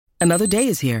Another day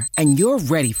is here, and you're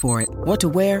ready for it. What to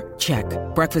wear? Check.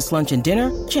 Breakfast, lunch, and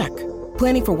dinner? Check.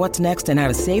 Planning for what's next and how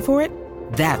to save for it?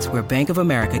 That's where Bank of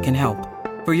America can help.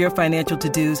 For your financial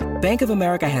to-dos, Bank of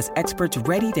America has experts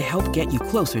ready to help get you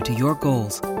closer to your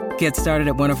goals. Get started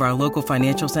at one of our local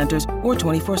financial centers or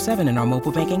 24/7 in our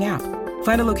mobile banking app.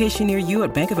 Find a location near you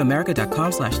at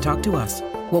bankofamerica.com/talktous.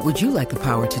 What would you like the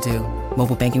power to do?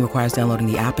 Mobile banking requires downloading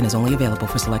the app and is only available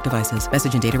for select devices.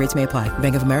 Message and data rates may apply.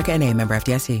 Bank of America N.A., member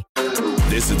FDIC.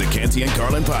 This is the Canty and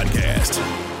Carlin podcast.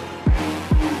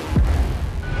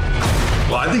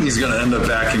 Well, I think he's going to end up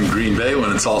back in Green Bay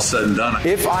when it's all said and done.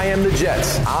 If I am the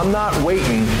Jets, I'm not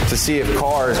waiting to see if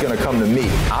Carr is going to come to me.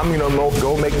 I'm going to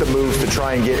go make the moves to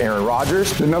try and get Aaron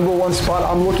Rodgers. The number one spot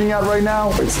I'm looking at right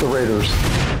now, it's the Raiders.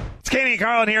 It's Canty and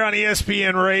Carlin here on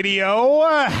ESPN Radio,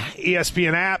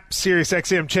 ESPN app, Sirius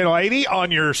XM Channel 80.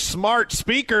 On your smart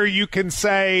speaker, you can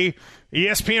say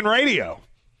ESPN Radio,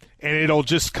 and it'll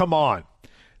just come on.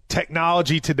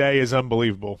 Technology today is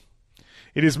unbelievable.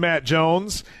 It is Matt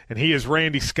Jones, and he is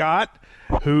Randy Scott,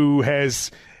 who has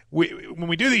when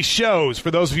we do these shows,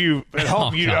 for those of you at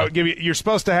home, you're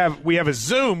supposed to have, we have a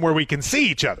Zoom where we can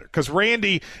see each other, because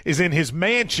Randy is in his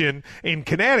mansion in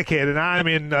Connecticut, and I'm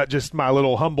in just my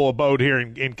little humble abode here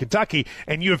in Kentucky,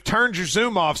 and you have turned your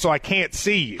Zoom off so I can't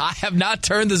see you. I have not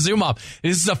turned the Zoom off.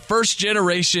 This is a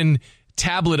first-generation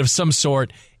tablet of some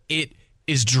sort. It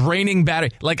is draining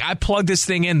battery. Like, I plug this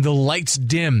thing in, the lights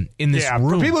dim in this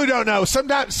room. For people who don't know,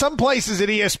 sometimes some places at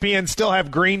ESPN still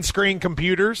have green screen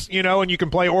computers, and you can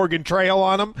play Oregon Trail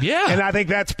on them. Yeah. And I think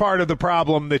that's part of the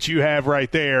problem that you have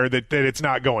right there, that it's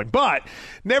not going. But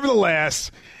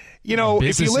nevertheless,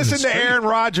 if you listen to Aaron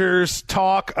Rodgers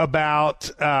talk about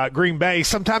Green Bay,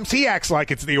 sometimes he acts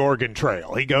like it's the Oregon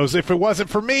Trail. He goes, if it wasn't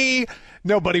for me,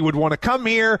 nobody would want to come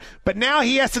here. But now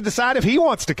he has to decide if he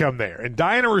wants to come there. And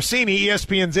Diana Rossini,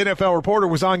 ESPN's NFL reporter,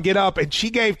 was on Get Up, and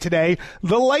she gave today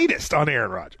the latest on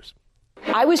Aaron Rodgers.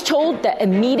 I was told that a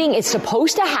meeting is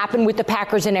supposed to happen with the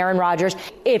Packers and Aaron Rodgers.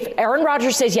 If Aaron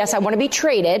Rodgers says, yes, I want to be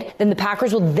traded, then the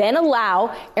Packers will then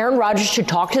allow Aaron Rodgers to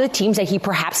talk to the teams that he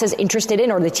perhaps is interested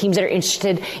in, or the teams that are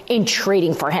interested in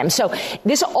trading for him. So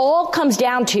this all comes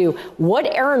down to what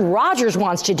Aaron Rodgers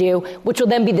wants to do, which will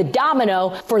then be the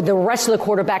domino for the rest of the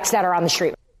quarterbacks that are on the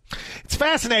street. It's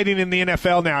fascinating in the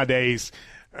NFL nowadays,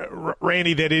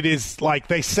 Randy, that it is like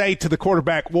they say to the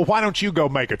quarterback, well, why don't you go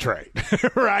make a trade?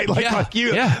 Right? Like,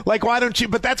 why don't you?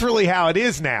 But that's really how it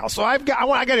is now. So I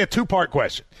got a two-part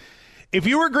question. If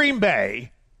you were Green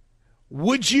Bay,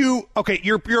 would you,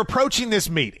 you're approaching this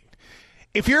meeting.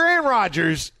 If you're Aaron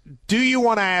Rodgers, do you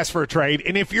want to ask for a trade?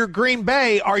 And if you're Green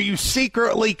Bay, are you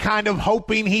secretly kind of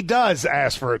hoping he does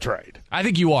ask for a trade? I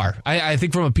think you are. I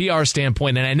think from a PR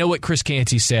standpoint, and I know what Chris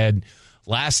Canty said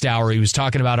last hour. He was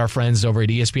talking about our friends over at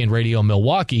ESPN Radio in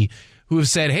Milwaukee, who have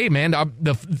said, hey, man,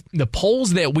 the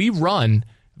polls that we run,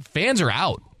 fans are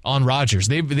out on Rodgers.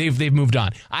 They've moved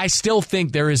on. I still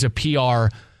think there is a PR, I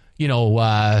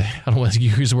don't want to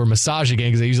use the word massage again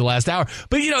because I used it last hour,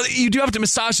 but, you do have to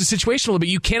massage the situation a little bit.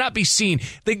 You cannot be seen.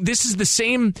 This is the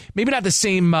same, maybe not the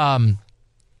same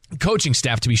coaching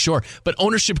staff, to be sure, but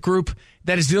ownership group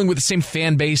that is dealing with the same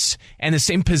fan base and the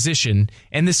same position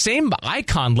and the same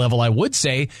icon level, I would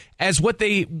say, as what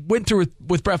they went through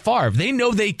with Brett Favre. They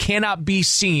know they cannot be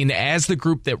seen as the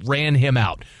group that ran him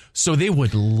out. So they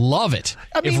would love it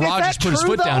if Rodgers put his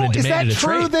foot down and demanded a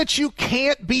trade. Is that true that you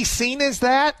can't be seen as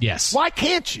that? Yes. Why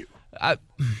can't you?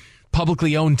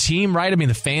 Publicly owned team, right? I mean,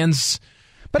 the fans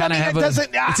kind of have it's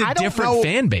a different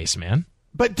fan base, man.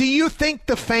 But do you think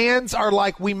the fans are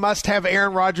like, we must have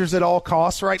Aaron Rodgers at all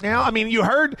costs right now? I mean, you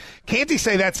heard Canty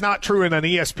say that's not true in an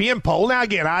ESPN poll. Now,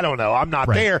 again, I don't know. I'm not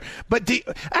there. But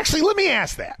actually, let me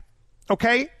ask that.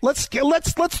 Okay, let's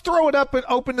throw it up and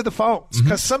open to the phones,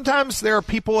 because sometimes there are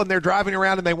people and they're driving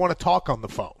around and they want to talk on the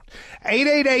phone.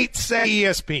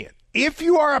 888-SAY-ESPN. If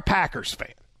you are a Packers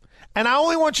fan, and I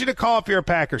only want you to call if you're a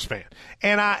Packers fan,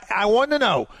 and I want to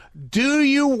know, do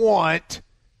you want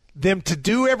them to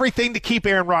do everything to keep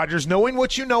Aaron Rodgers, knowing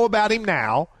what you know about him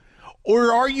now,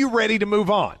 or are you ready to move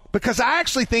on? Because I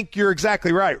actually think you're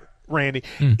exactly right, Randy.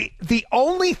 The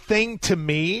only thing to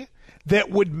me that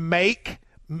would make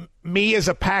me as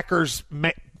a Packers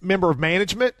member of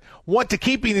management want to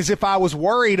keep him is if I was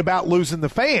worried about losing the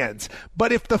fans.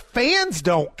 But if the fans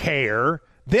don't care,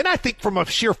 then I think from a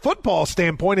sheer football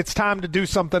standpoint, it's time to do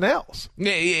something else.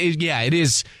 Yeah, it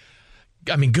is.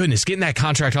 I mean, goodness, getting that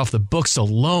contract off the books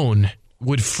alone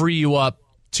would free you up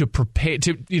to prepare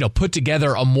to put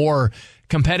together a more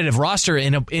competitive roster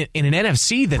in an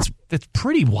NFC that's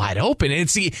pretty wide open.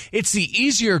 It's the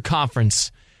easier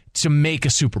conference to make a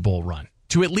Super Bowl run.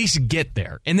 to at least get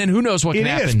there. And then who knows what can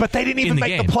happen. It is, but they didn't even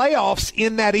make the playoffs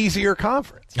in that easier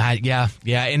conference. Yeah.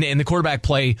 And the quarterback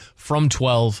play from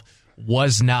 12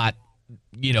 was not,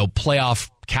 playoff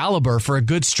caliber for a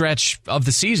good stretch of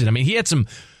the season. I mean, he had some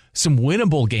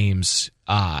winnable games.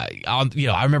 I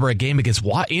remember a game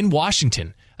in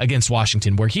Washington against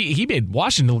Washington where he made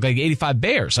Washington look like 85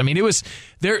 Bears. I mean, it was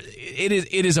there.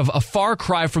 It is a far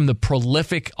cry from the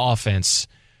prolific offense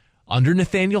under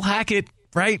Nathaniel Hackett,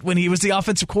 right, when he was the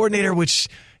offensive coordinator, which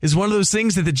is one of those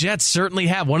things that the Jets certainly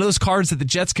have. One of those cards that the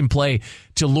Jets can play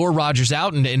to lure Rodgers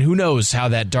out, and who knows how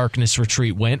that darkness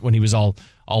retreat went when he was all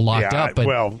locked up.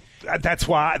 But that's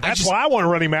why I want to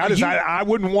run him out. I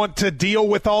wouldn't want to deal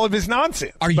with all of his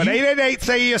nonsense. But 888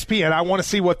 say ESPN. I want to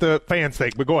see what the fans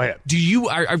think. But go ahead.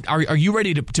 Are you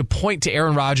ready to point to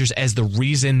Aaron Rodgers as the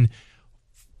reason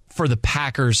for the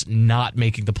Packers not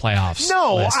making the playoffs?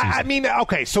 No, I mean,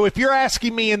 okay. So if you're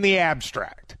asking me in the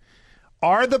abstract,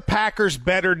 are the Packers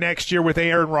better next year with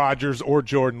Aaron Rodgers or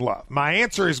Jordan Love? My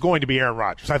answer is going to be Aaron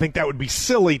Rodgers. I think that would be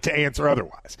silly to answer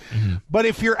otherwise. Mm-hmm. But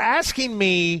if you're asking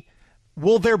me,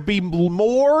 will there be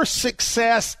more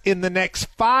success in the next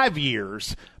 5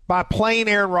 years by playing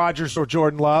Aaron Rodgers or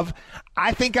Jordan Love?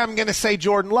 I think I'm going to say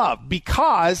Jordan Love,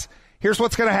 because here's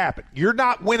what's going to happen. You're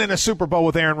not winning a Super Bowl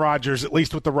with Aaron Rodgers, at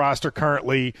least with the roster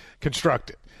currently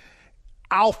constructed.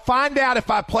 I'll find out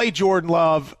if I play Jordan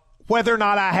Love whether or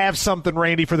not I have something,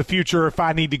 Randy, for the future, or if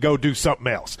I need to go do something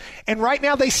else. And right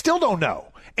now they still don't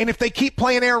know. And if they keep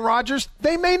playing Aaron Rodgers,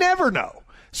 they may never know.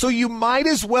 So you might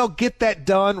as well get that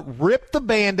done, rip the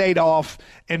Band-Aid off,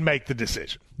 and make the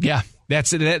decision. Yeah, that's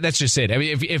just it. I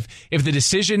mean, if the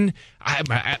decision,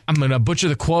 I'm going to butcher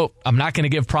the quote. I'm not going to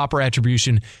give proper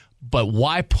attribution, but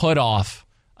why put off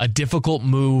a difficult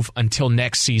move until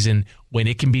next season when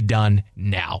it can be done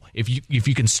now? If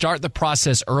you can start the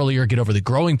process earlier, get over the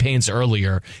growing pains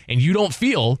earlier, and you don't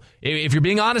feel, if you're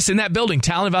being honest in that building,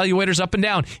 talent evaluators up and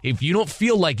down, if you don't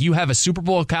feel like you have a Super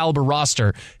Bowl caliber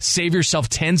roster, save yourself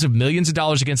tens of millions of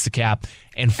dollars against the cap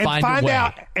and find a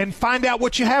way. And find out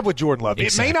what you have with Jordan Love.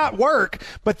 Exactly. It may not work,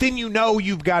 but then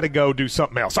you've got to go do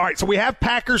something else. All right, so we have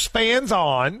Packers fans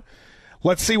on.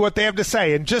 Let's see what they have to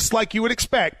say. And just like you would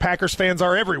expect, Packers fans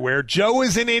are everywhere. Joe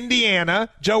is in Indiana.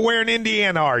 Joe, where in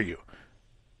Indiana are you?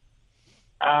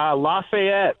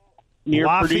 Lafayette, near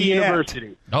Purdue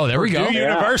University. Oh, there we go. Purdue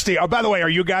University. Oh, by the way, are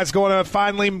you guys going to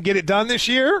finally get it done this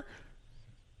year?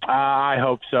 I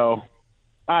hope so.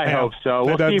 I hope so.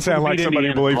 That doesn't sound like somebody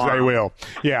who believes tomorrow. they will.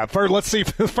 Yeah, let's see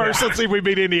if we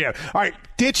beat Indiana. All right,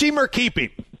 ditch him or keep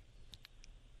him?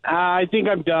 I think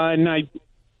I'm done.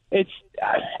 It's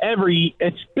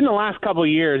been the last couple of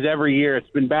years. Every year it's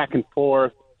been back and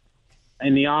forth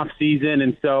in the off season,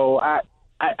 and so I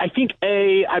think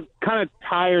I'm kind of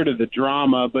tired of the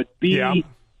drama, but B,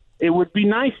 It would be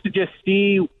nice to just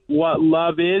see what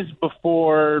Love is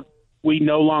before we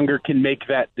no longer can make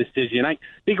that decision. I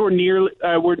think we're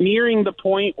nearing the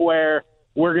point where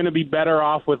we're going to be better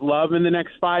off with Love in the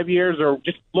next 5 years, or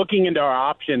just looking into our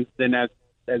options than as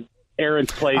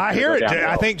Aaron's plays. I hear it.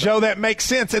 I think, Joe, that makes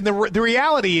sense. And the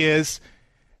reality is,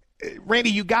 Randy,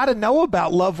 you got to know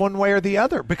about Love one way or the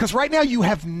other, because right now you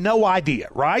have no idea,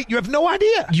 right? You have no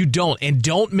idea. You don't. And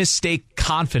don't mistake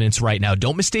confidence right now.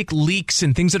 Don't mistake leaks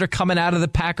and things that are coming out of the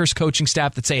Packers coaching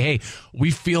staff that say, hey, we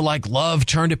feel like Love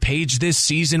turned a page this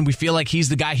season. We feel like he's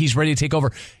the guy, he's ready to take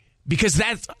over. Because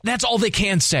that's all they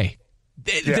can say.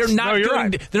 They're not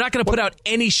going to put out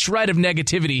any shred of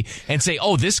negativity and say,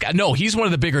 "Oh, this guy." No, he's one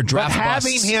of the bigger draft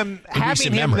busts.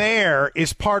 Having him there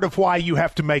is part of why you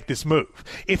have to make this move.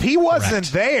 If he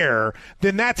wasn't there,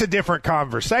 then that's a different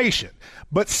conversation.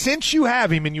 But since you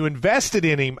have him and you invested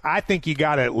in him, I think you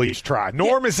got to at least try.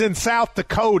 Norm is in South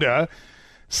Dakota.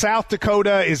 South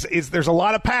Dakota is there's a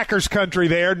lot of Packers country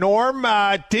there. Norm,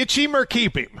 ditch him or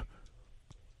keep him?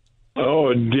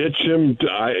 Oh, ditch him.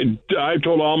 I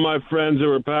told all my friends that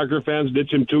were Packer fans,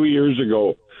 ditch him 2 years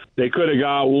ago. They could have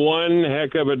got one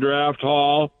heck of a draft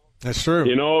haul. That's true.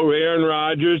 You know, Aaron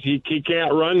Rodgers, he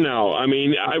can't run now. I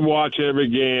mean, I watch every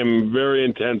game very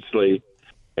intensely,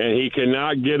 and he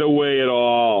cannot get away at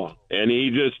all. And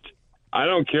I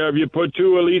don't care if you put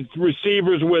two elite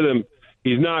receivers with him,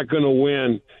 he's not going to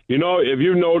win. You know, if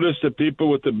you notice the people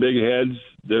with the big heads,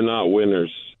 they're not winners.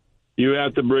 You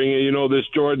have to bring in, this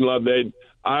Jordan Love.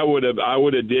 I would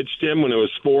have ditched him when it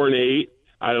was 4-8.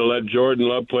 I'd have let Jordan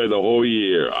Love play the whole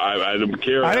year. I don't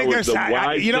care. That was the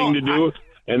wise thing to do,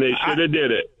 and they should have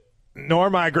did it.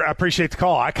 Norm, I appreciate the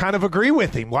call. I kind of agree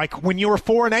with him. Like, when you were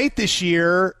 4-8 this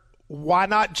year, why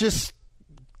not just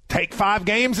take 5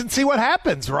 games and see what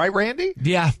happens, right, Randy?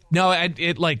 Yeah. No, I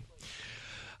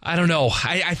don't know.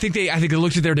 I think they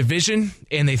looked at their division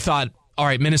and they thought, all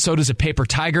right, Minnesota's a paper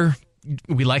tiger.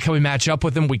 We like how we match up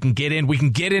with them. We can get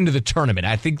into the tournament.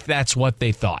 I think that's what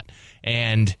they thought.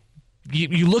 And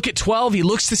you look at 12, he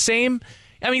looks the same.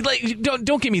 I mean,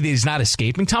 don't give me that he's not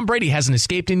escaping. Tom Brady hasn't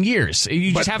escaped in years.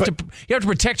 You have to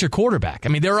protect your quarterback. I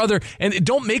mean, there are other, and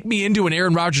don't make me into an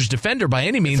Aaron Rodgers defender by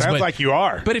any means. Sounds like you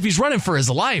are. But if he's running for his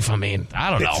life, I mean,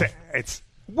 I don't know.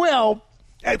 Well,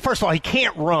 first of all, he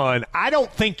can't run. I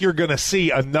don't think you're going to see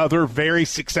another very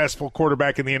successful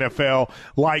quarterback in the NFL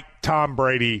like Tom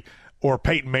Brady or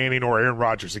Peyton Manning or Aaron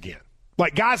Rodgers again.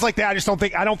 Like guys like that,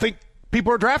 I don't think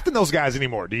people are drafting those guys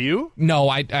anymore. Do you? No,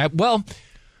 I don't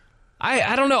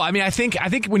know. I mean, I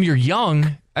think when you're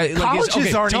young,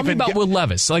 colleges aren't tell even. Me about Will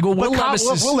Levis. Like, well,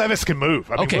 Will Levis can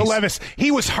move. I mean, Will Levis, he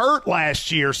was hurt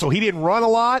last year, so he didn't run a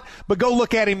lot. But go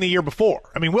look at him the year before.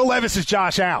 I mean, Will Levis is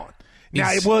Josh Allen. Now,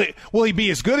 will he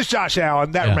be as good as Josh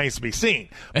Allen? That remains to be seen.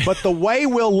 But the way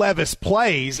Will Levis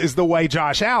plays is the way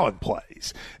Josh Allen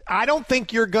plays. I don't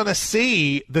think you're going to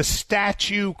see the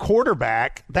statue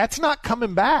quarterback. That's not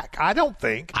coming back. I don't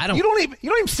think. You don't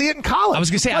even see it in college. I was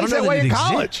going to say, I don't know that it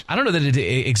exists. I don't know that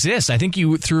it exists. I think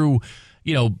through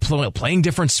playing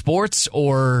different sports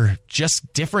or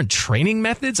just different training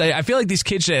methods. I feel like these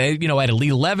kids, at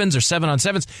Elite 11s or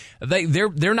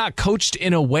 7-on-7s, they're not coached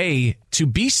in a way to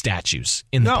be statues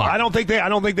in the park. I don't think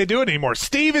they do it anymore.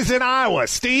 Steve is in Iowa.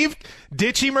 Steve,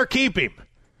 ditch him or keep him?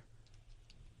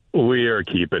 We are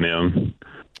keeping him.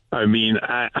 I mean,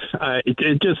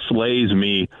 it just slays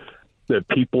me that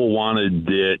people want to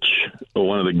ditch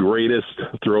one of the greatest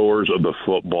throwers of the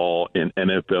football in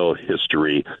NFL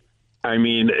history. I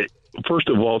mean, first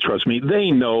of all, trust me,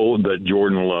 they know that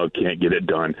Jordan Love can't get it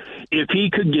done. If he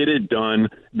could get it done,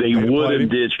 they would have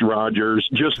ditched Rodgers,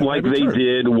 just like they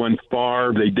did when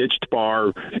they ditched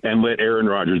Favre and let Aaron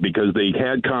Rodgers, because they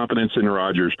had confidence in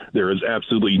Rodgers. There is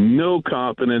absolutely no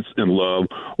confidence in Love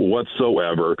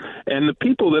whatsoever. And the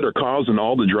people that are causing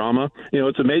all the drama,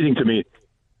 it's amazing to me.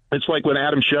 It's like when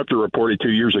Adam Schefter reported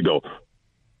 2 years ago,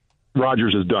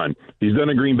 Rodgers is done. He's done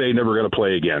in Green Bay, never going to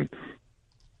play again.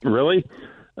 Really?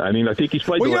 I mean, I think he's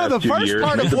played the last 2 years. The first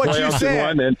part of what you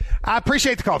said, I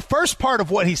appreciate the call. First part of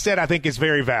what he said, I think, is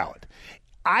very valid.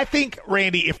 I think,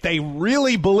 Randy, if they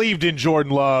really believed in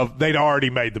Jordan Love, they'd already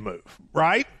made the move,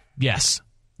 right? Yes.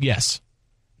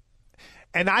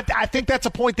 And I think that's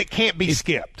a point that can't be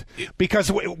skipped.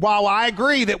 Because while I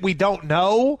agree that we don't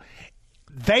know,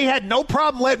 they had no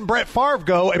problem letting Brett Favre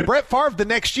go, and Brett Favre the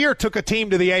next year took a team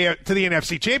to the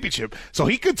NFC Championship, so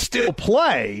he could still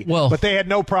play. But they had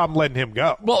no problem letting him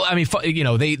go. Well, I mean,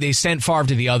 they sent Favre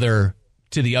to the other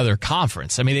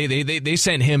conference. I mean, they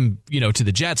sent him, to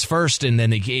the Jets first, and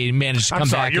then he managed to come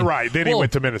back. You're right. Then he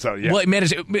went to Minnesota. Yeah. Well,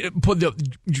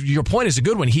 your point is a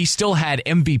good one. He still had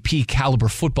MVP caliber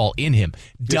football in him.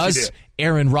 Does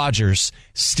Aaron Rodgers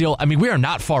still? I mean, we are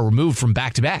not far removed from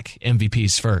back-to-back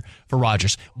MVPs for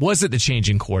Rodgers. Was it the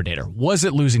changing coordinator? Was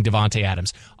it losing Devontae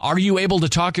Adams? Are you able to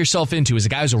talk yourself into, as a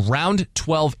guy who's around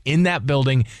 12 in that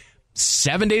building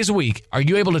 7 days a week, are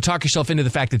you able to talk yourself into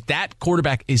the fact that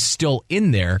quarterback is still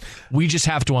in there? We just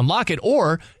have to unlock it.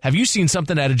 Or have you seen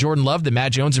something out of Jordan Love that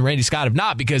Matt Jones and Randy Scott have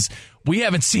not? Because we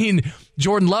haven't seen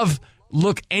Jordan Love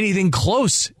look anything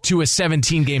close to a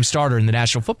 17-game starter in the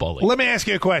National Football League. Let me ask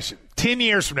you a question. 10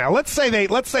 years from now, let's say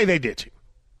they did you.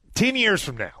 10 years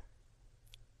from now,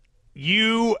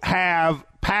 you have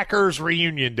Packers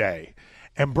reunion day,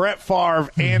 and Brett Favre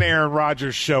and Aaron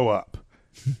Rodgers show up.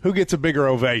 Who gets a bigger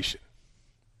ovation?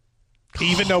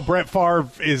 Even though Brett Favre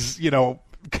is,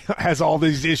 has all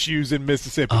these issues in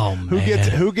Mississippi. Oh, man.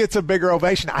 Who gets a bigger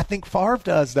ovation? I think Favre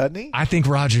does, doesn't he? I think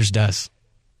Rodgers does.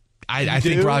 I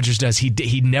think Rodgers does.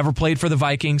 He never played for the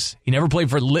Vikings. He never played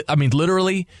for,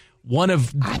 literally one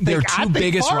of their two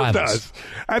biggest rivals. Does.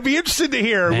 I'd be interested to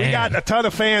hear. Man. We got a ton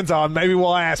of fans on. Maybe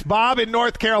we'll ask Bob in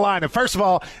North Carolina. First of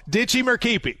all, ditch him or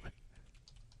keep him?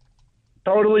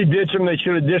 Totally ditch him. They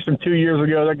should have ditched him 2 years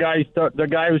ago. The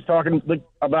guy who's talking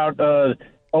about,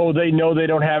 they know they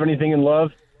don't have anything in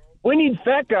Love. We need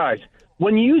fat guys.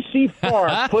 When you see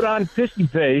Favre put on pissy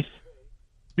face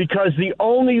because the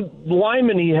only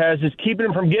lineman he has is keeping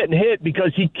him from getting hit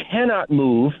because he cannot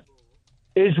move,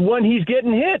 is when he's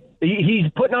getting hit. He's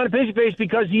putting on a pissy face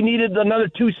because he needed another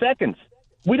 2 seconds.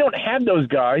 We don't have those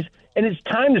guys, and it's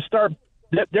time to start.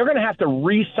 They're going to have to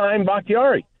re-sign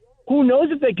Bakhtiari. Who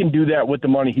knows if they can do that with the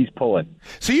money he's pulling?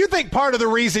 So you think part of the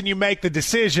reason you make the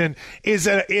decision is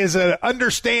a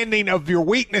understanding of your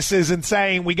weaknesses and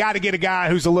saying we got to get a guy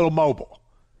who's a little mobile?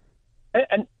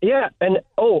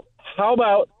 How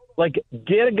about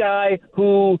get a guy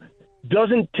who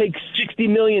doesn't take $60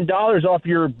 million off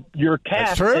your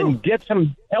cap and get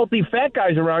some healthy fat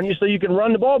guys around you so you can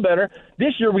run the ball better.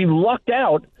 This year we lucked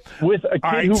out with a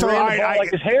kid who ran the ball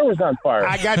like his hair was on fire.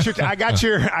 I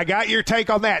got your take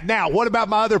on that. Now, what about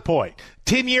my other point?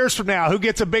 10 years from now, who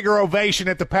gets a bigger ovation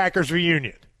at the Packers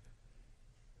reunion?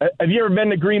 Have you ever been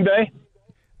to Green Bay?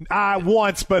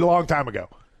 Once, but a long time ago.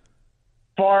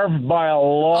 Favre by a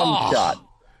long shot.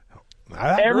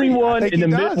 Everyone in the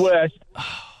Midwest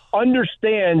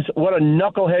understands what a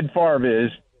knucklehead Favre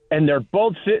is, and they're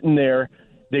both sitting there.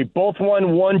 They both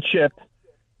won one chip.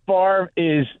 Favre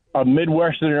is a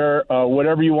Midwesterner,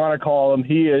 whatever you want to call him.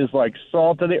 He is like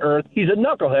salt of the earth. He's a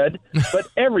knucklehead, but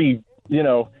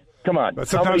come on. But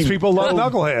sometimes people love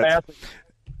knuckleheads.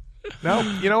 No,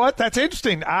 you know what? That's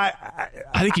interesting. I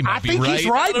think he might be right. He's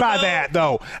right by that,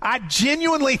 though. I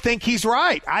genuinely think he's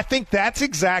right. I think that's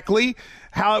exactly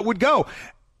how it would go.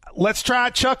 Let's try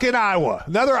Chuck in Iowa.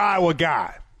 Another Iowa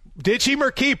guy. Ditch him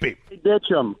or keep him? Ditch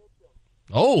him.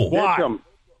 Oh, why? Ditch him.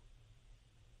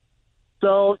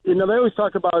 So, they always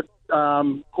talk about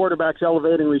quarterbacks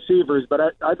elevating receivers, but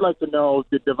I'd like to know,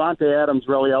 did Devontae Adams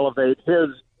really elevate his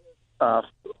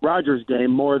Rodgers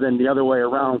game more than the other way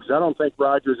around? Because I don't think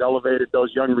Rodgers elevated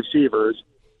those young receivers.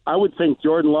 I would think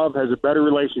Jordan Love has a better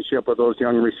relationship with those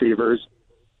young receivers.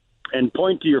 And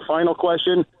point to your final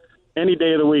question, any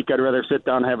day of the week, I'd rather sit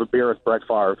down and have a beer with Brett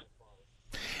Favre.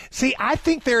 See, I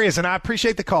think there is, and I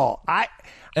appreciate the call. I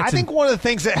think one of the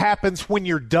things that happens when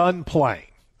you're done playing,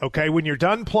 when you're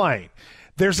done playing,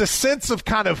 there's a sense of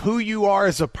kind of who you are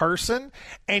as a person,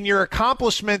 and your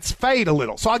accomplishments fade a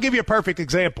little. So I'll give you a perfect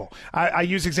example. I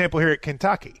use example here at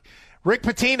Kentucky. Rick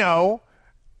Pitino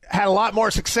had a lot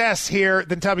more success here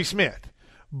than Tubby Smith.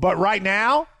 But right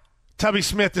now, Tubby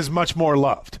Smith is much more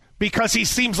loved because he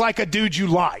seems like a dude you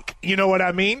like. You know what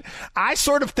I mean? I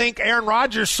sort of think Aaron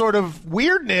Rodgers' sort of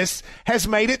weirdness has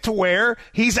made it to where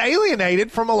he's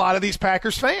alienated from a lot of these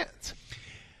Packers fans.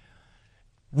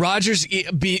 Rodgers,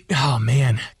 oh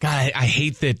man, God, I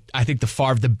hate that. I think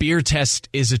the beer test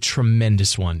is a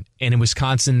tremendous one. And in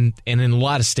Wisconsin and in a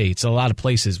lot of states, a lot of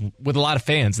places with a lot of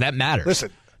fans, that matters.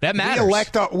 Listen, that matters.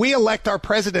 We elect our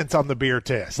presidents on the beer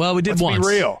test. Well, we did once. Let's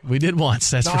be real. We did once,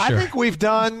 that's for sure. I think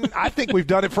we've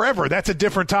done it forever. That's a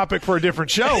different topic for a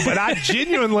different show, but I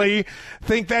genuinely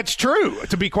think that's true,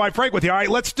 to be quite frank with you. All right,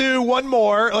 let's do one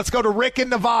more. Let's go to Rick in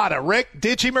Nevada. Rick,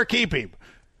 ditch him or keep him?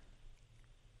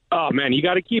 Oh, man, you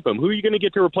got to keep him. Who are you going to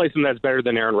get to replace him that's better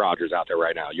than Aaron Rodgers out there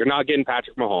right now? You're not getting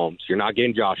Patrick Mahomes. You're not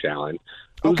getting Josh Allen.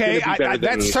 Okay,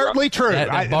 that's certainly true.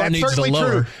 That's certainly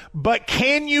true. But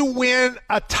can you win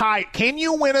Can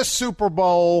you win a Super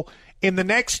Bowl in the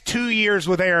next 2 years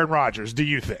with Aaron Rodgers, do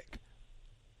you think?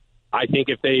 I think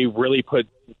if they really put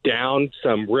down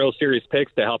some real serious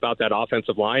picks to help out that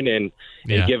offensive line and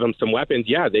give them some weapons,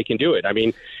 they can do it. I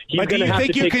mean, he's going to have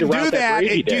to take the route that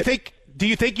Brady did. Do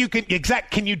you think you can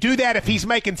can you do that if he's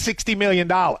making $60 million?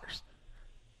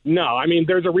 No, I mean,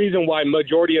 there's a reason why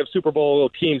majority of Super Bowl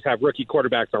teams have rookie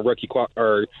quarterbacks on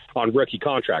rookie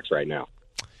contracts right now.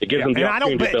 It gives them the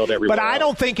opportunity to build everywhere. But I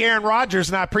don't think Aaron Rodgers,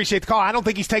 and I appreciate the call, I don't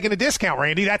think he's taking a discount,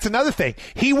 Randy. That's another thing.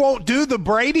 He won't do the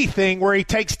Brady thing where he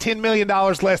takes $10 million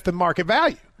less than market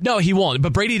value. No, he won't.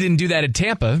 But Brady didn't do that in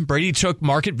Tampa. Brady took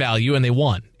market value, and they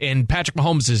won. And Patrick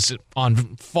Mahomes is on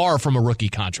far from a rookie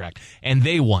contract, and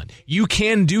they won. You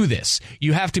can do this.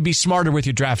 You have to be smarter with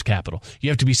your draft capital. You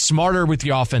have to be smarter with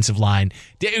your offensive line.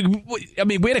 I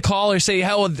mean, we had a caller say,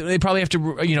 hell, they probably have to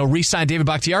re-sign David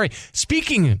Bakhtiari.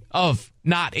 Speaking of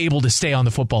not able to stay on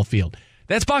the football field,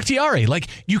 that's Bakhtiari. Like,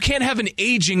 you can't have an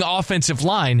aging offensive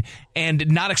line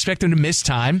and not expect them to miss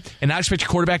time and not expect your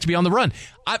quarterback to be on the run.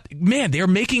 They're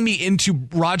making me into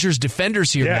Rodgers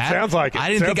defenders here, Matt. It sounds like it.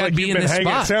 I didn't think I'd be in this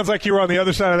spot. It sounds like you were on the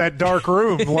other side of that dark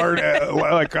room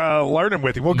learning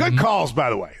with him. Well, good calls, by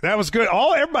the way. That was good.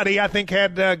 Everybody, I think,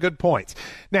 had good points.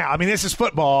 Now, I mean, this is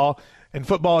football. And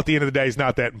football at the end of the day is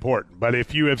not that important. But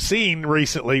if you have seen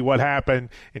recently what happened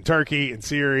in Turkey and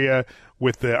Syria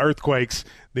with the earthquakes,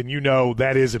 then you know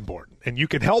that is important. And you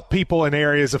can help people in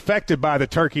areas affected by the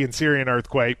Turkey and Syrian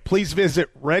earthquake. Please visit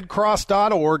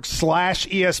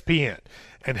redcross.org/ESPN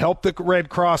and help the Red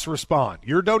Cross respond.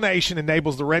 Your donation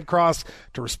enables the Red Cross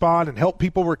to respond and help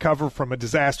people recover from a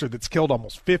disaster that's killed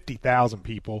almost 50,000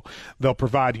 people. They'll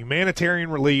provide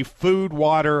humanitarian relief, food,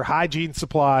 water, hygiene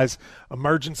supplies,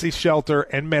 emergency shelter,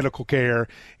 and medical care.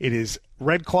 It is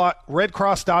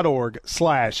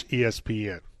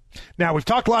redcross.org/ESPN. Now, we've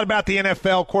talked a lot about the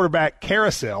NFL quarterback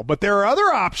carousel, but there are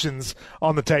other options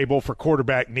on the table for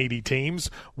quarterback-needy teams.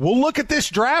 We'll look at this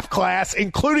draft class,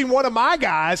 including one of my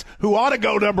guys who ought to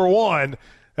go number one.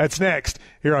 That's next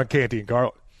here on Canty and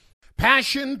Carlin.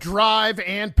 Passion, drive,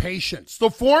 and patience.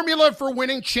 The formula for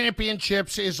winning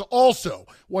championships is also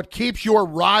what keeps your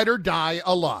ride or die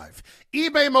alive.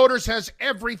 eBay Motors has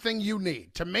everything you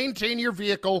need to maintain your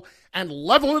vehicle and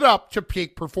level it up to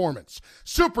peak performance.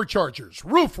 Superchargers,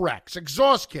 roof racks,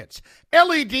 exhaust kits,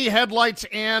 LED headlights,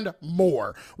 and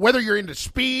more. Whether you're into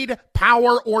speed,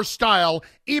 power, or style,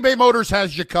 eBay Motors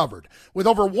has you covered. With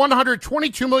over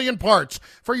 122 million parts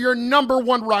for your number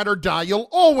one ride or die, you'll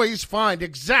always find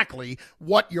exactly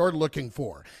what you're looking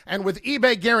for. And with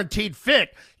eBay Guaranteed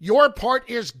Fit, your part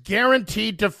is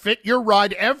guaranteed to fit your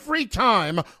ride every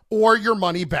time or your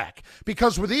money back.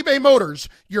 Because with eBay Motors,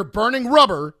 you're burning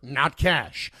rubber, not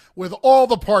cash. With all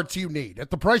the parts you need at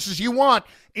the prices you want,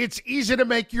 it's easy to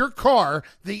make your car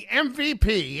the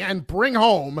MVP and bring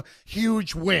home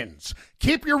huge wins.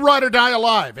 Keep your ride or die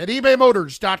alive at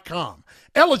ebaymotors.com.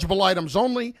 Eligible items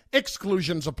only.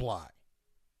 Exclusions apply.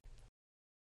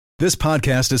 This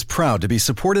podcast is proud to be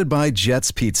supported by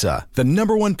Jets Pizza, the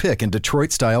 #1 pick in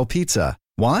Detroit-style pizza.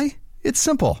 Why? It's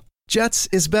simple. Jets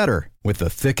is better. With the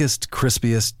thickest,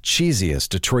 crispiest, cheesiest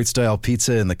Detroit-style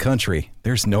pizza in the country,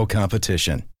 there's no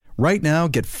competition. Right now,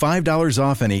 get $5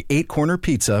 off any 8-corner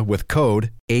pizza with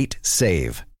code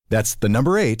 8SAVE. That's the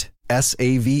number 8,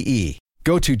 S-A-V-E.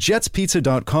 Go to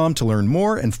jetspizza.com to learn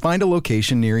more and find a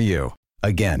location near you.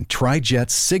 Again, try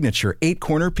Jet's signature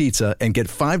 8-corner pizza and get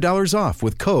 $5 off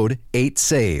with code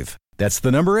 8SAVE. That's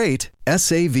the number 8,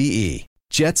 S-A-V-E.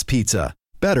 Jet's Pizza.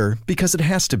 Better because it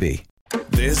has to be.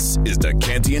 This is the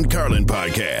Canty and Carlin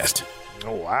podcast.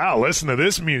 Oh, wow. Listen to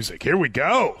this music. Here we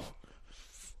go.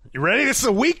 You ready? This is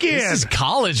a weekend. This is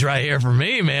college right here for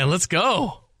me, man. Let's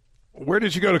go. Where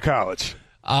did you go to college?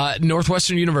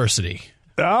 Northwestern University.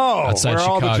 Oh, outside where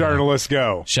Chicago. all the journalists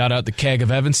go. Shout out the Keg of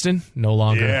Evanston. No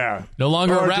longer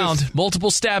around.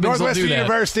 Multiple stabbings will do that. Northwestern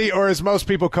University, or as most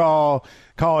people call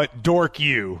it, Dork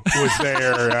U, was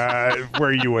there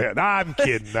where you went. I'm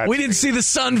kidding. We didn't see the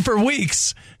sun for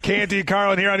weeks. Canty and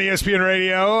Carlin here on ESPN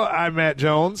Radio. I'm Matt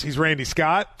Jones. He's Randy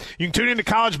Scott. You can tune into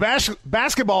college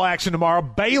basketball action tomorrow.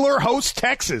 Baylor hosts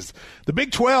Texas. The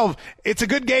Big 12, it's a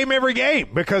good game every game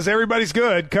because everybody's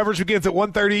good. Coverage begins at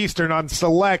 1:30 Eastern on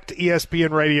select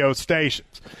ESPN Radio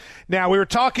stations. Now, we were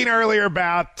talking earlier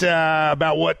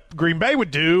about what Green Bay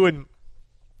would do and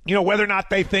whether or not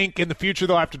they think in the future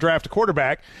they'll have to draft a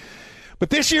quarterback.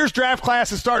 But this year's draft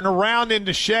class is starting to round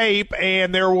into shape,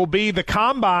 and there will be the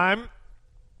combine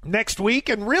next week.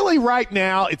 And really right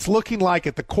now it's looking like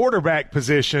at the quarterback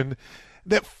position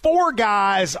that 4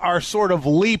 guys are sort of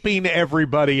leaping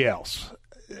everybody else.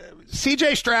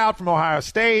 C.J. Stroud from Ohio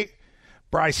State,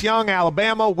 Bryce Young,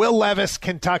 Alabama, Will Levis,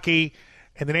 Kentucky,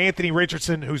 and then Anthony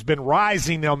Richardson, who's been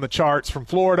rising on the charts from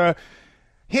Florida.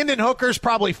 Hendon Hooker's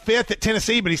probably 5th at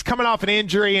Tennessee, but he's coming off an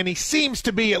injury, and he seems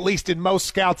to be, at least in most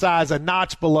scouts' eyes, a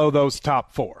notch below those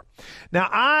top 4. Now,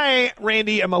 I,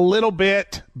 Randy, am a little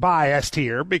bit biased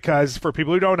here because, for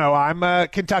people who don't know, I'm a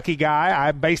Kentucky guy.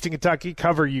 I'm based in Kentucky,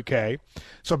 cover UK.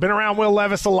 So I've been around Will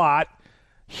Levis a lot.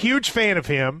 Huge fan of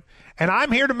him. And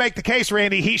I'm here to make the case,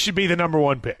 Randy, he should be the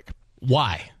 #1 pick.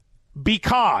 Why?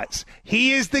 Because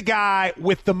he is the guy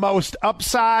with the most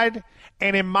upside,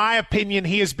 and in my opinion,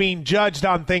 he is being judged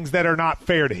on things that are not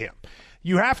fair to him.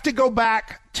 You have to go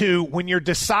back to when you're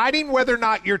deciding whether or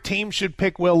not your team should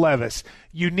pick Will Levis,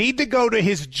 you need to go to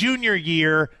his junior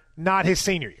year, not his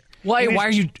senior year. Why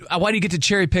do you get to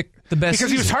cherry pick the best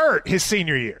Because season? He was hurt his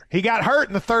senior year. He got hurt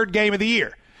in the 3rd game of the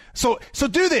year. So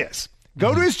do this.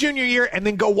 Go to his junior year and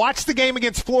then go watch the game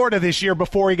against Florida this year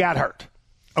before he got hurt.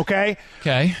 Okay?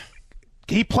 Okay.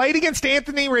 He played against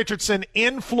Anthony Richardson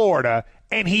in Florida,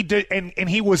 and he did, and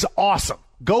he was awesome.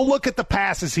 Go look at the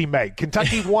passes he made.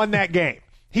 Kentucky won that game.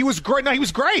 He was great. No, he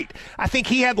was great. I think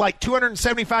he had like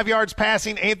 275 yards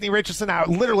passing. Anthony Richardson, I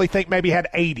literally think maybe had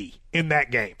 80 in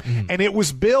that game. And it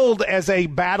was billed as a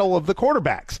battle of the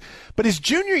quarterbacks. But his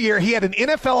junior year, he had an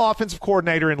NFL offensive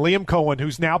coordinator in Liam Cohen,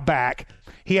 who's now back.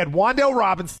 He had Wan'Dale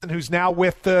Robinson, who's now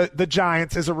with the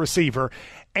Giants as a receiver.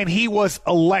 And he was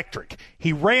electric.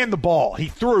 He ran the ball. He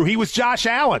threw. He was Josh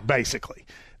Allen, basically.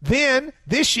 Then,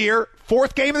 this year,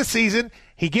 4th game of the season,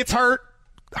 he gets hurt,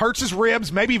 hurts his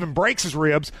ribs, maybe even breaks his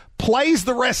ribs, plays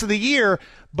the rest of the year,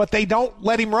 but they don't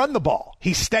let him run the ball.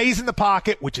 He stays in the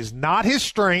pocket, which is not his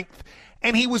strength,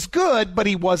 and he was good, but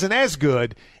he wasn't as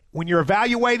good. When you're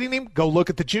evaluating him, go look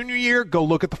at the junior year, go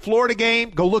look at the Florida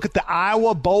game, go look at the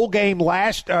Iowa Bowl game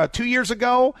 2 years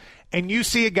ago, and you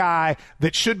see a guy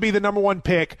that should be the #1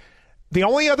 pick. The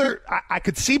only other, I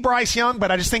could see Bryce Young,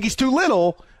 but I just think he's too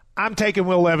little. I'm taking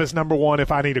Will Levis #1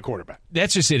 if I need a quarterback.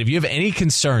 That's just it. If you have any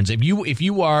concerns, if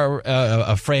you are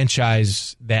a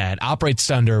franchise that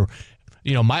operates under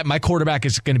my quarterback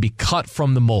is going to be cut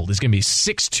from the mold. He's going to be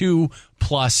 6'2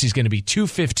 plus. He's going to be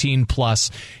 215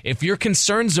 plus. If your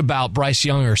concerns about Bryce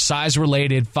Young are size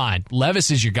related, fine.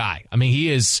 Levis is your guy. I mean,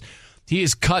 he is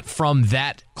cut from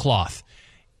that cloth.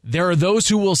 There are those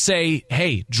who will say,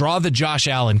 hey, draw the Josh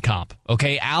Allen comp.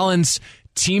 Okay, Allen's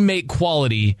teammate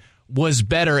quality was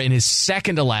better in his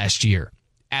second to last year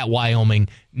at Wyoming,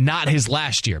 not his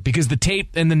last year, because the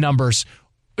tape and the numbers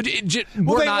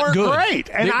were not good. Great.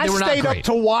 And I stayed up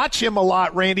to watch him a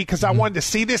lot, Randy, because I wanted to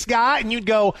see this guy, and you'd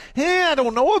go, I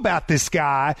don't know about this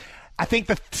guy. I think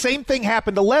the same thing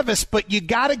happened to Levis, but you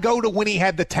got to go to when he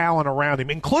had the talent around him,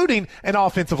 including an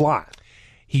offensive line.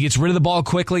 He gets rid of the ball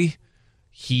quickly.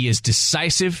 He is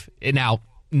decisive. Now,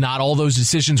 not all those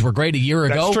decisions were great a year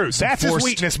ago. That's true. That's his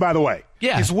weakness, by the way.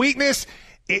 Yeah. His weakness,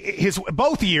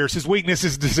 both years, his weakness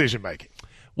is decision-making.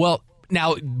 Well,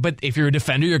 now, but if you're a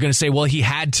defender, you're going to say, well, he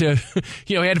had to,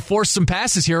 he had to force some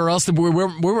passes here, or else we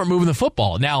weren't moving the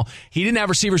football. Now, he didn't have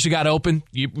receivers who got open.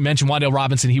 You mentioned Wan'Dale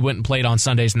Robinson. He went and played on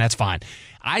Sundays, and that's fine.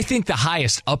 I think the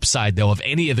highest upside, though, of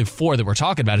any of the four that we're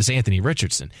talking about is Anthony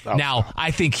Richardson. Oh, now,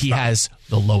 I think he has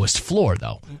the lowest floor,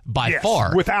 though, by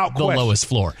far. Without the question. Lowest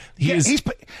floor.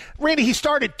 Randy, he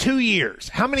started 2 years.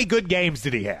 How many good games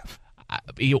did he have?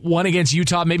 One against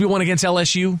Utah, maybe one against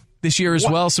LSU this year as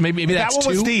well. So maybe that's that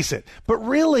one two. Was decent. But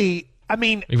really, I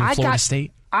mean, Florida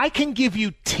State. I can give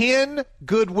you 10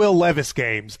 good Will Levis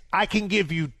games. I can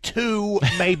give you 2,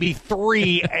 maybe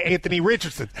 3 Anthony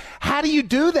Richardson. How do you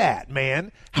do that,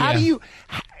 man? How do you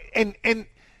and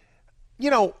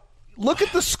look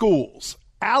at the schools.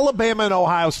 Alabama and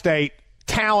Ohio State,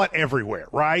 talent everywhere,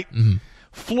 right? Mm-hmm.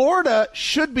 Florida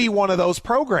should be one of those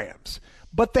programs.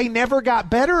 But they never got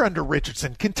better under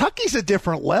Richardson. Kentucky's a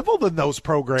different level than those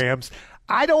programs.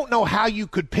 I don't know how you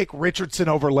could pick Richardson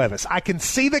over Levis. I can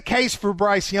see the case for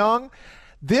Bryce Young.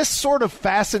 This sort of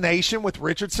fascination with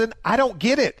Richardson, I don't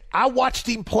get it. I watched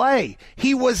him play.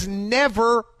 He was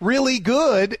never really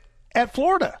good at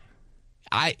Florida.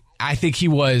 I think he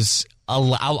was.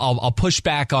 I'll push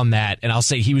back on that, and I'll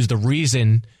say he was the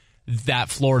reason that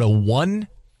Florida won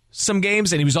some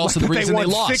games, and he was also the reason they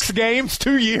lost 6 games,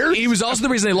 2 years. He was also the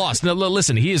reason they lost. Now,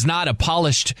 listen, he is not a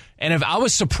polished. And if I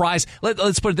was surprised,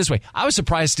 let's put it this way: I was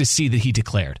surprised to see that he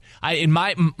declared. In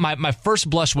my first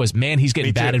blush was, man, he's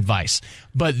getting bad advice.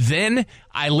 But then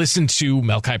I listened to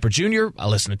Mel Kiper Jr. I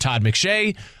listened to Todd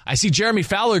McShay. I see Jeremy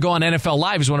Fowler go on NFL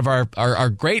Live. He's one of our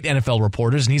great NFL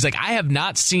reporters, and he's like, I have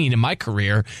not seen in my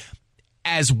career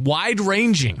as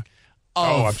wide-ranging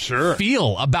I'm sure.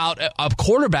 feel about a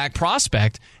quarterback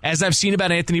prospect as I've seen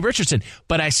about Anthony Richardson.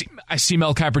 But I see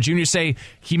Mel Kiper Jr. say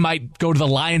he might go to the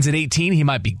Lions at 18. He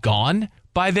might be gone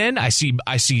by then. I see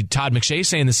Todd McShay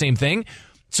saying the same thing.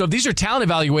 So these are talent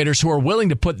evaluators who are willing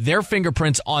to put their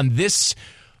fingerprints on this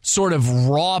sort of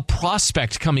raw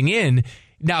prospect coming in.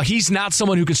 Now, he's not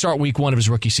someone who can start week 1 of his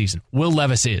rookie season. Will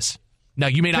Levis is. Now,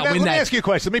 you may not win that. Let me ask you a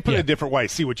question. Let me put it a different way.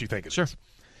 See what you think of this. Sure.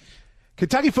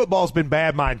 Kentucky football's been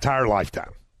bad my entire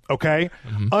lifetime, okay?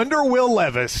 Mm-hmm. Under Will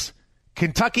Levis,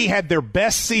 Kentucky had their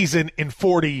best season in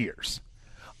 40 years.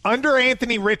 Under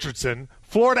Anthony Richardson,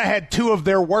 Florida had 2 of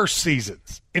their worst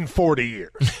seasons in 40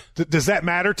 years. Does that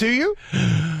matter to you?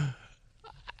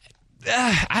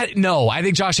 No, I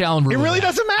think Josh Allen ruined it. It really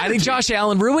doesn't matter. I think Josh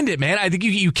Allen ruined it, man. I think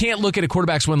you can't look at a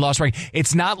quarterback's win-loss rate.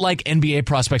 It's not like NBA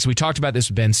prospects. We talked about this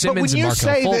with Ben Simmons and Markelle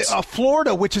Fultz. But when you say that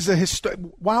Florida, which is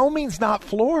Wyoming's not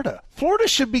Florida. Florida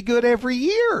should be good every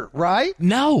year, right?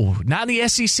 No, not in the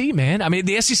SEC, man. I mean,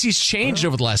 the SEC's changed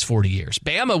over the last 40 years.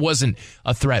 Bama wasn't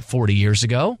a threat 40 years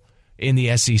ago in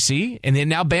the SEC, and then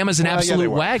now Bama's an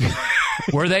absolute wagon.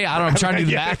 Were they? I don't know. I'm trying to do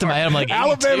the math in my head. I'm like,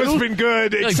 Alabama's been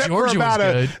good, except Georgia for about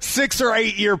a 6 or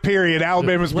 8 year period.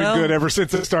 Alabama's been good ever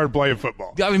since it started playing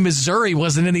football. I mean, Missouri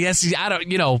wasn't in the SEC.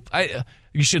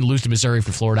 You shouldn't lose to Missouri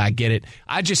for Florida. I get it.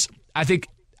 I think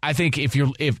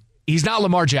if he's not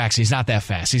Lamar Jackson, he's not that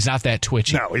fast. He's not that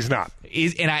twitchy. No, he's not.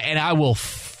 And I will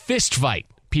fist fight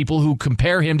people who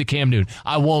compare him to Cam Newton.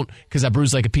 I won't, because I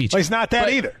bruise like a peach. Well, he's not that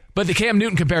either. But the Cam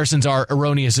Newton comparisons are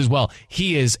erroneous as well.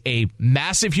 He is a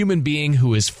massive human being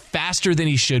who is faster than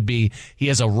he should be. He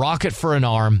has a rocket for an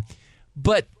arm.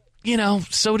 But,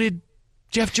 so did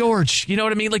Jeff George. You know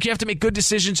what I mean? Like, you have to make good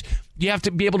decisions. You have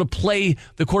to be able to play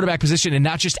the quarterback position and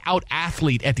not just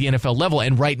out-athlete at the NFL level.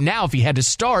 And right now, if he had to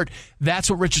start, that's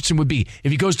what Richardson would be.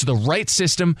 If he goes to the right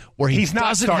system where he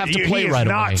doesn't have to play right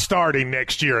away. He's not starting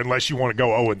next year unless you want to go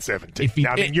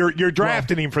 0-17. You're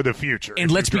drafting him for the future.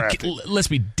 And let's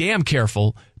be damn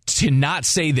careful to not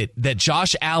say that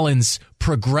Josh Allen's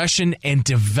progression and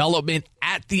development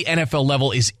at the NFL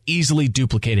level is easily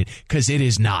duplicated, because it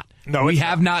is not. No, we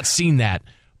have not seen that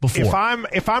before.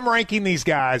 If I'm ranking these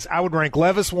guys, I would rank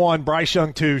Levis 1, Bryce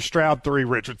Young 2, Stroud 3,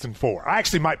 Richardson 4. I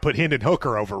actually might put Hendon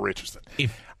Hooker over Richardson.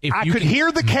 If I could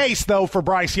hear the case, though, for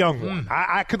Bryce Young 1.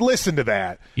 I could listen to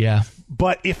that. Yeah.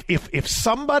 But if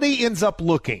somebody ends up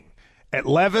looking at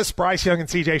Levis, Bryce Young, and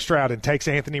C.J. Stroud and takes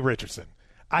Anthony Richardson,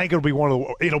 I think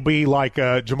it'll be like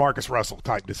a Jamarcus Russell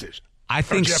type decision. I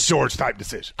think Jeff George type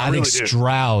decision. I think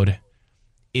Stroud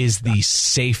is the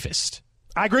safest.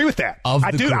 I agree with that.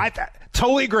 I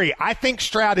totally agree. I think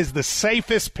Stroud is the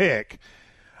safest pick.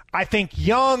 I think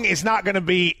Young is not going to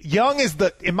be – Young is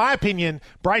in my opinion,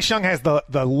 Bryce Young has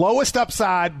the lowest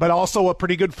upside but also a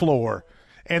pretty good floor,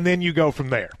 and then you go from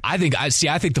there. I think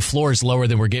the floor is lower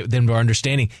than we're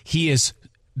understanding. He is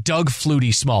Doug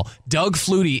Flutie small. Doug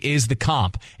Flutie is the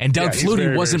comp, and Doug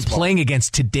Flutie wasn't playing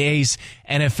against today's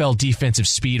NFL defensive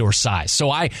speed or size. So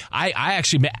I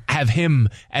actually have him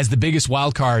as the biggest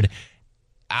wild card.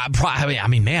 I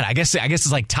mean, man, I guess it's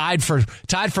like tied for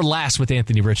last with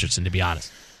Anthony Richardson, to be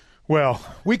honest. Well,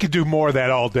 we could do more of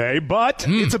that all day, but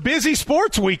it's a busy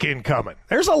sports weekend coming.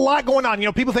 There's a lot going on.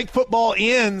 People think football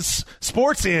ends,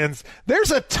 sports ends.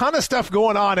 There's a ton of stuff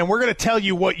going on, and we're going to tell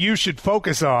you what you should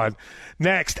focus on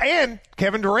next. And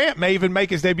Kevin Durant may even make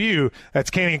his debut. That's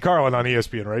Canty and Carlin on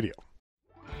ESPN Radio.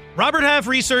 Robert Half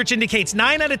research indicates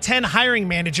 9 out of 10 hiring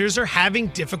managers are having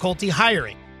difficulty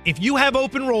hiring. If you have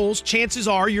open roles, chances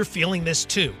are you're feeling this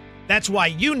too. That's why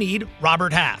you need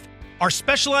Robert Half. Our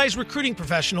specialized recruiting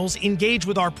professionals engage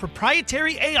with our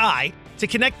proprietary AI to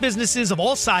connect businesses of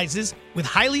all sizes with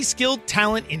highly skilled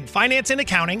talent in finance and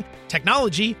accounting,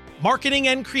 technology, marketing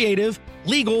and creative,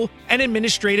 legal, and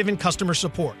administrative and customer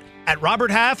support. At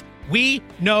Robert Half, we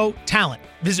know talent.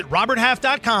 Visit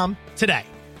roberthalf.com today.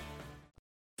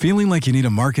 Feeling like you need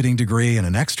a marketing degree and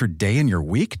an extra day in your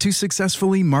week to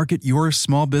successfully market your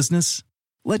small business?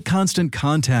 Let Constant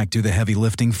Contact do the heavy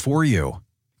lifting for you.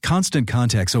 Constant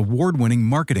Contact's award-winning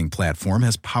marketing platform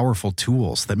has powerful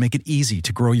tools that make it easy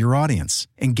to grow your audience,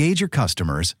 engage your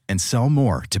customers, and sell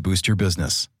more to boost your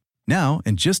business. Now,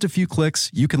 in just a few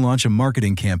clicks, you can launch a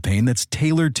marketing campaign that's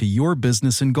tailored to your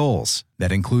business and goals.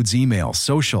 That includes email,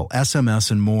 social,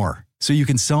 SMS, and more. So you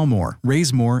can sell more,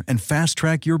 raise more, and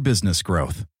fast-track your business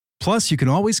growth. Plus, you can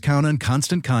always count on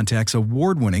Constant Contact's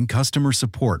award-winning customer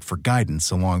support for guidance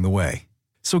along the way.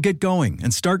 So get going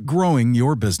and start growing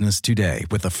your business today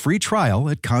with a free trial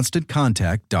at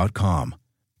ConstantContact.com.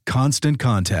 Constant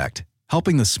Contact,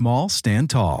 helping the small stand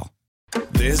tall.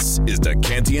 This is the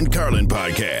Canty and Carlin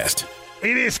podcast.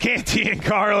 It is Canty and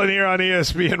Carlin here on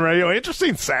ESPN Radio.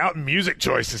 Interesting sound and music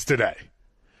choices today.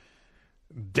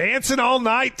 Dancing all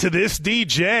night to this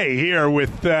DJ here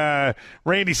with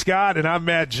Randy Scott, and I'm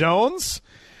Matt Jones.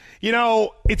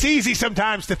 It's easy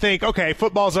sometimes to think, okay,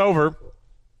 football's over.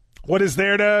 What is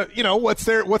there to, what's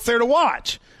there to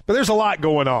watch? But there's a lot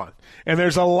going on. And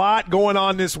there's a lot going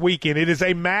on this weekend. It is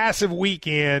a massive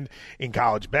weekend in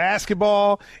college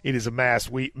basketball. It is a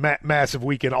massive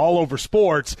weekend all over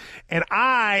sports. And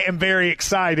I am very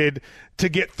excited to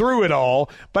get through it all.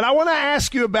 But I want to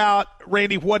ask you about,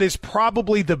 Randy, what is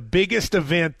probably the biggest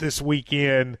event this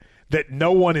weekend that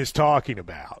no one is talking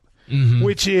about,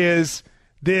 which is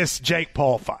this Jake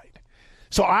Paul fight.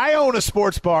 So I own a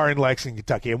sports bar in Lexington,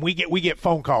 Kentucky, and we get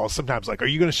phone calls sometimes like, are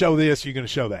you going to show this? Are you going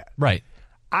to show that? Right.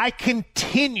 I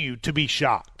continue to be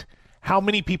shocked how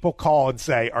many people call and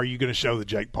say, are you going to show the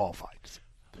Jake Paul fights?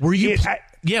 Were you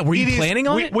planning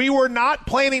on it? We were not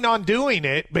planning on doing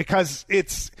it because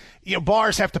it's,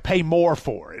 bars have to pay more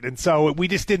for it. And so we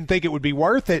just didn't think it would be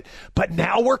worth it. But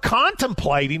now we're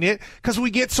contemplating it because we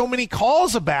get so many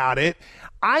calls about it.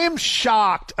 I am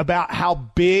shocked about how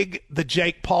big the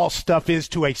Jake Paul stuff is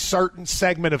to a certain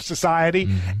segment of society,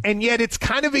 and yet it's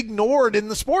kind of ignored in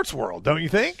the sports world, don't you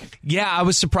think? Yeah, I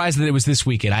was surprised that it was this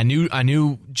weekend. I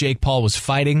knew Jake Paul was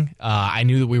fighting. I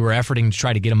knew that we were efforting to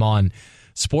try to get him on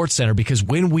SportsCenter because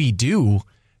when we do,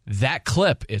 that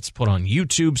clip, it's put on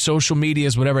YouTube, social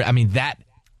medias, whatever. I mean, that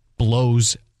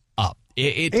blows up.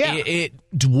 It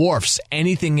dwarfs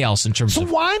anything else in terms of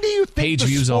So why do you think page the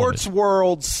views, sports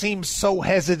world seems so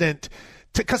hesitant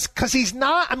to, because he's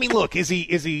not, I mean, look, is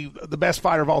he the best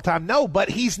fighter of all time? No, but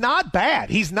he's not bad.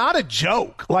 He's not a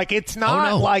joke. Like it's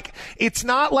not like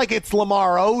it's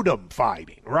Lamar Odom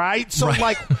fighting, right? So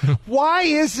like why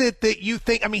is it that you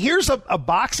think, I mean, here's a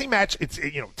boxing match. It's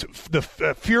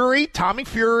Tommy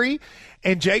Fury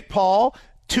and Jake Paul,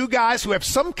 two guys who have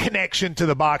some connection to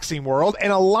the boxing world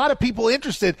and a lot of people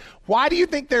interested. Why do you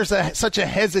think there's such a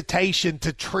hesitation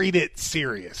to treat it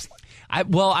seriously? I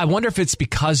wonder if it's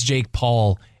because Jake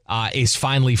Paul is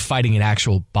finally fighting an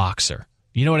actual boxer.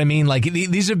 You know what I mean? Like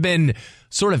these have been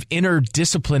sort of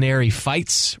interdisciplinary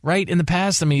fights, right, in the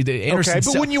past. I mean, Anderson. Okay,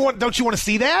 but don't you want to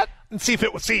see that and see if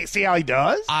it see how he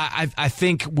does? I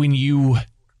think when you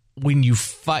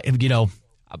fight,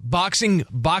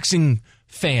 boxing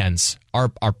fans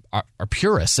are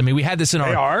purists. I mean, we had this in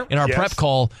our prep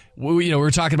call. We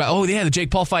were talking about the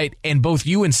Jake Paul fight, and both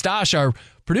you and Stash, our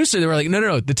producer, they were like,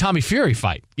 no, the Tommy Fury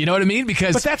fight. You know what I mean?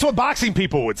 But that's what boxing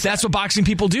people would say. That's what boxing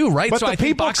people do, right? But the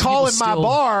people calling my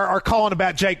bar are calling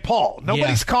about Jake Paul.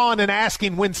 Nobody's calling and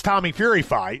asking when's Tommy Fury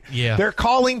fight. Yeah. They're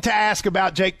calling to ask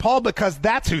about Jake Paul because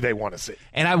that's who they want to see.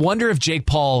 And I wonder if Jake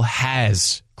Paul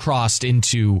has crossed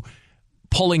into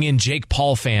pulling in Jake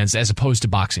Paul fans as opposed to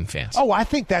boxing fans. Oh, I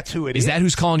think that's who it is. Is that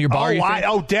who's calling your bar?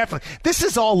 Definitely. This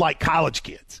is all like college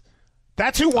kids.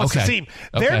 That's who wants to see him.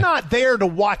 They're not there to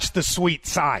watch the sweet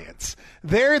science.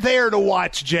 They're there to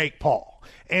watch Jake Paul.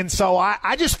 And so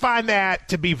I just find that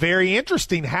to be very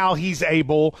interesting how he's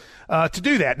able to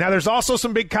do that. Now, there's also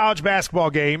some big college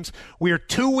basketball games. We are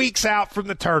 2 weeks out from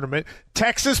the tournament.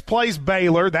 Texas plays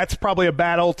Baylor. That's probably a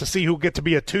battle to see who'll get to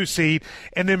be a 2 seed.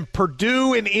 And then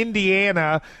Purdue and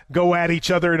Indiana go at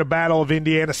each other in a battle of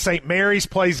Indiana. St. Mary's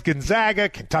plays Gonzaga.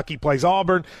 Kentucky plays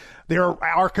Auburn.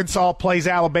 Arkansas plays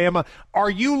Alabama. Are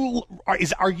you?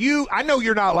 I know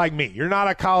you're not like me. You're not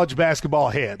a college basketball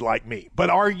head like me. But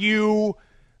are you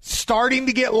starting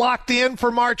to get locked in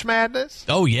for March Madness?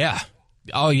 Oh yeah,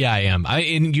 I am.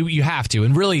 And you have to.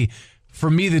 And really, for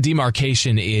me, the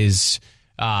demarcation is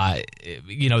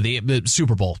the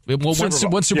Super Bowl. Once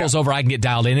Super Bowl's over, I can get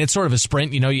dialed in. It's sort of a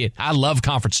sprint. I love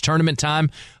conference tournament time.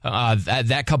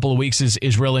 That couple of weeks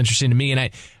is real interesting to me.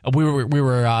 And we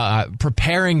were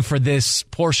preparing for this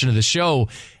portion of the show,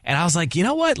 and I was like, you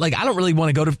know what? Like, I don't really want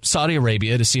to go to Saudi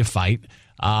Arabia to see a fight.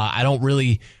 I don't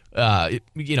really. I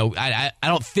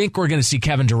don't think we're going to see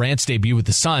Kevin Durant's debut with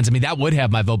the Suns. I mean, that would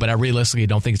have my vote, but I realistically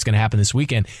don't think it's going to happen this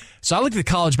weekend. So I looked at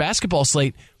the college basketball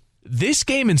slate. This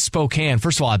game in Spokane,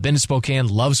 first of all, I've been to Spokane,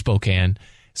 love Spokane.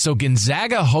 So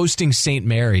Gonzaga hosting St.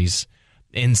 Mary's,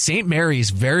 and St.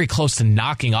 Mary's very close to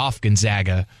knocking off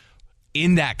Gonzaga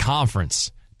in that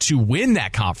conference to win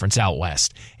that conference out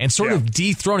west and sort of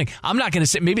dethroning. I'm not going to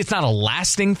say, maybe it's not a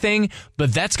lasting thing,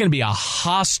 but that's going to be a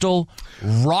hostile,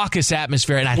 raucous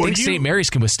atmosphere, and I think St.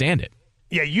 Mary's can withstand it.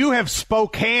 Yeah, you have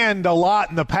spoken a lot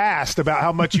in the past about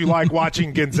how much you like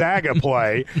watching Gonzaga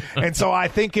play, and so I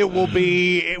think it would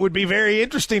be very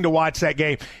interesting to watch that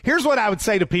game. Here's what I would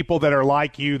say to people that are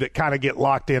like you that kind of get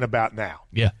locked in about now.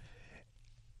 Yeah.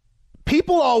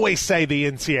 People always say the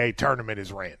NCAA tournament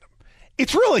is random.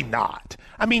 It's really not.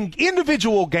 I mean,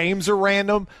 individual games are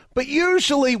random, but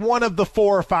usually one of the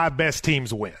 4 or 5 best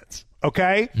teams wins,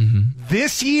 okay? Mm-hmm.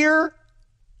 This year,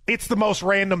 it's the most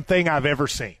random thing I've ever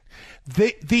seen.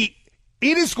 It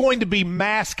is going to be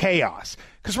mass chaos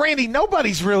because, Randy,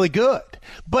 nobody's really good.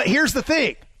 But here's the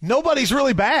thing. Nobody's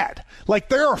really bad. Like,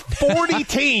 there are 40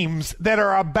 teams that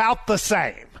are about the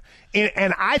same.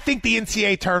 And I think the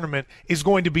NCAA tournament is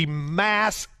going to be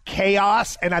mass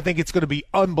chaos, and I think it's going to be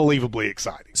unbelievably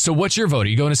exciting. So what's your vote? Are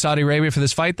you going to Saudi Arabia for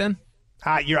this fight then?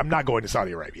 I'm not going to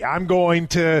Saudi Arabia. I'm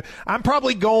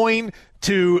probably going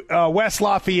to West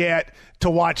Lafayette to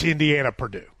watch Indiana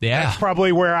Purdue. Yeah. That's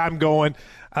probably where I'm going.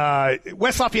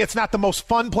 West Lafayette's not the most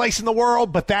fun place in the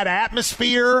world, but that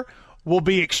atmosphere will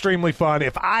be extremely fun.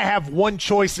 If I have one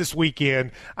choice this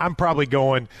weekend, I'm probably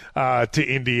going to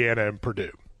Indiana and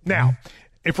Purdue. Now,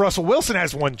 if Russell Wilson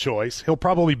has one choice, he'll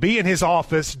probably be in his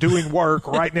office doing work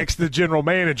right next to the general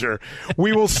manager.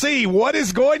 We will see what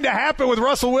is going to happen with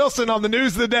Russell Wilson on the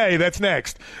news of the day. That's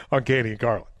next on Canty and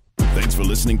Carlin. Thanks for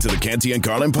listening to the Canty and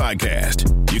Carlin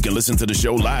podcast. You can listen to the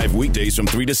show live weekdays from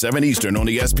 3 to 7 Eastern on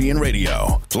ESPN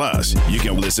Radio. Plus, you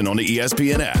can listen on the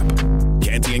ESPN app.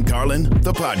 Canty and Carlin,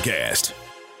 the podcast.